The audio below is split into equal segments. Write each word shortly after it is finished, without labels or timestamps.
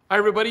Hi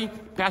everybody,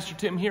 Pastor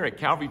Tim here at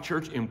Calvary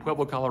Church in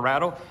Pueblo,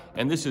 Colorado,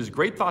 and this is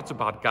Great Thoughts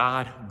About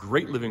God,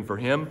 Great Living for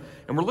Him,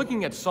 and we're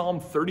looking at Psalm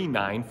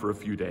 39 for a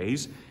few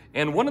days,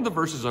 and one of the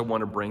verses I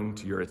want to bring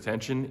to your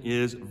attention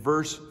is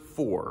verse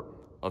 4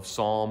 of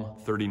Psalm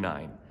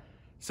 39. It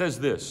says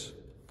this,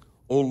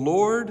 "O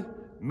Lord,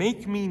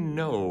 make me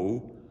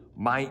know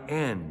my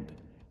end,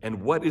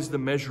 and what is the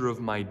measure of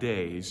my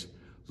days.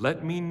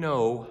 Let me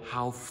know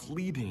how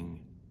fleeting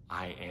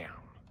I am."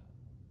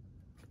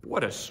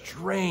 What a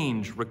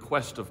strange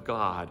request of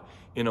God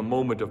in a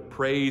moment of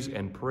praise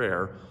and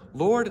prayer.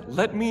 Lord,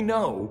 let me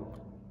know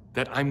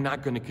that I'm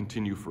not going to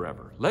continue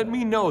forever. Let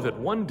me know that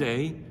one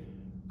day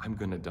I'm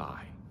going to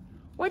die.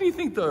 Why do you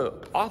think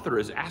the author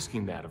is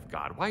asking that of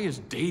God? Why is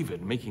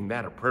David making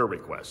that a prayer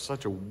request?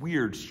 Such a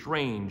weird,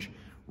 strange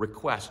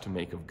request to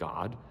make of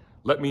God.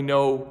 Let me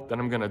know that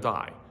I'm going to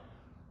die.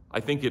 I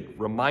think it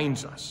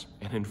reminds us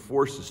and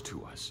enforces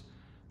to us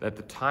that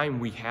the time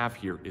we have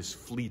here is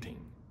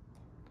fleeting.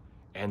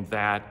 And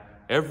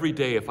that every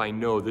day, if I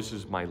know this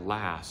is my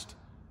last,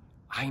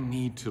 I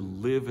need to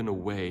live in a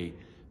way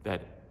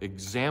that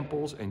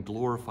examples and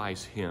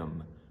glorifies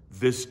Him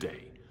this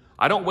day.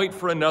 I don't wait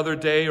for another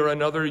day or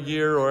another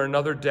year or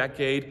another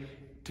decade.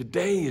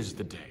 Today is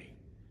the day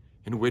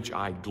in which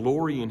I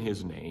glory in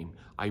His name,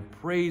 I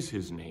praise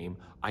His name,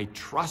 I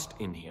trust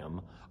in Him,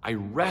 I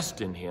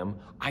rest in Him,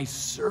 I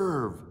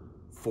serve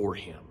for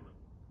Him.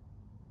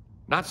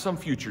 Not some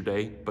future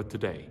day, but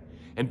today.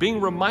 And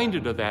being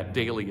reminded of that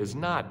daily is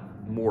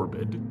not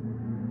morbid,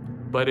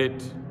 but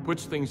it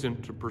puts things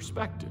into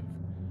perspective.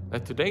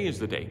 That today is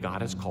the day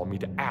God has called me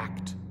to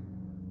act.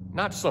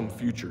 Not some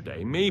future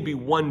day. Maybe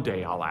one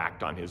day I'll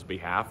act on His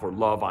behalf, or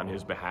love on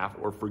His behalf,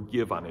 or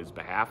forgive on His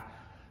behalf.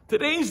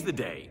 Today's the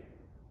day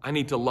I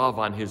need to love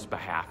on His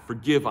behalf,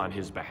 forgive on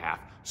His behalf,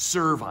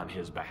 serve on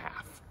His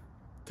behalf.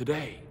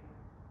 Today.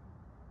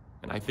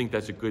 And I think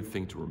that's a good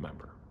thing to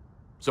remember.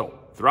 So,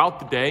 throughout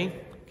the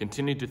day,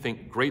 continue to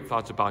think great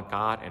thoughts about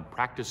God and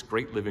practice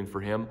great living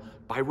for Him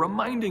by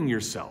reminding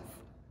yourself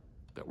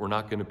that we're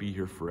not going to be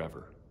here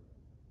forever.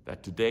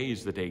 That today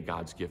is the day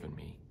God's given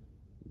me.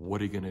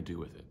 What are you going to do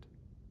with it?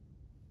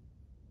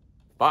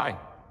 Bye.